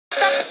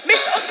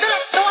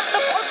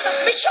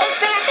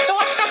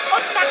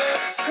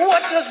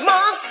What does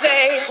mom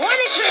say?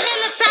 وانا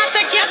الشغالة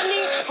بتاعتك يا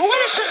ابني،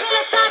 وانا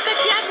الشغالة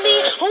بتاعتك يا ابني،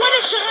 وانا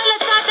الشغالة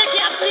بتاعتك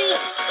يا ابني.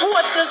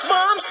 What does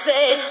mom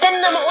say?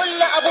 استنى ما اقول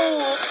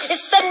لابوك،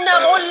 استنى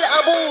ما اقول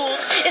لابوك،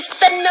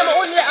 استنى ما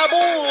اقول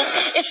لابوك،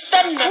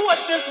 استنى. What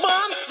does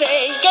mom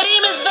say?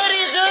 كريم is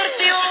very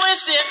dirty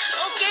ووسخ.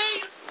 Okay.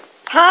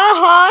 Ha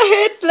ha,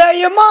 Hitler,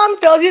 your mom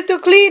tells you to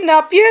clean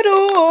up your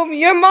room.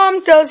 Your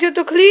mom tells you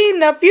to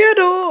clean up your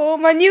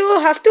room and you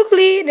have to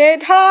clean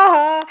it. Ha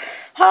ha,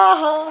 ha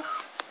ha.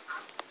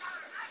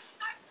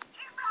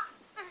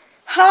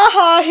 Ha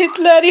ha,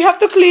 Hitler, you have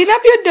to clean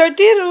up your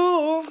dirty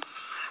room.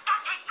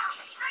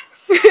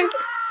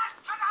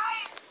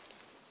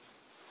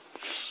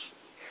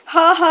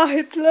 Ha ha,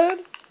 Hitler.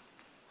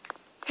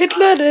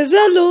 Hitler is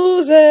a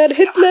loser.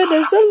 Hitler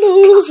is a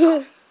loser.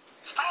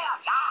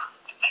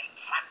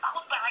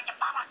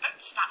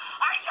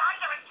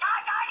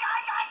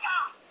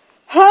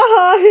 Ha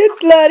ha,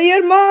 Hitler,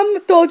 your mom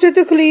told you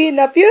to clean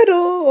up your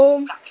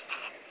room.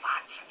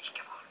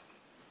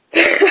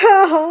 Ha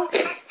ha.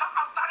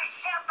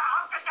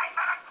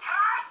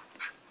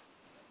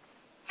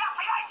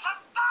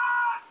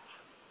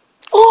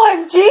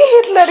 OMG,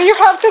 Hitler, you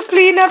have to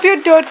clean up your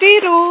dirty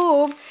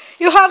room.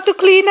 You have to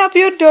clean up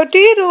your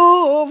dirty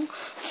room.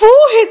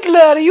 Foo,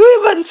 Hitler, you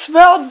even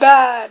smell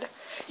bad.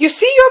 You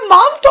see, your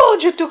mom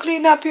told you to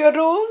clean up your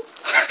room.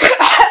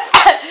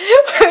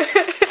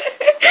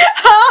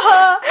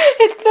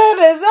 Hitler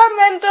is a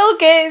mental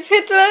case.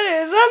 Hitler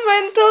is a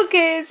mental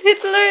case.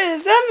 Hitler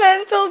is a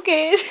mental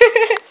case.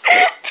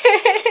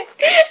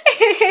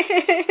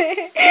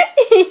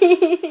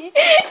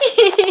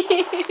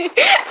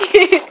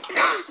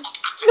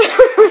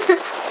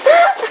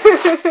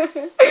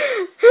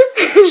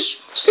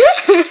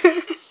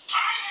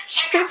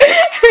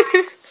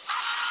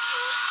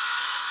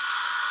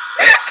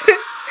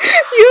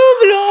 You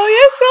blow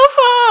yourself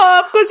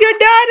up because your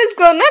dad is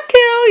gonna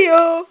kill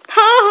you.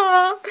 Ha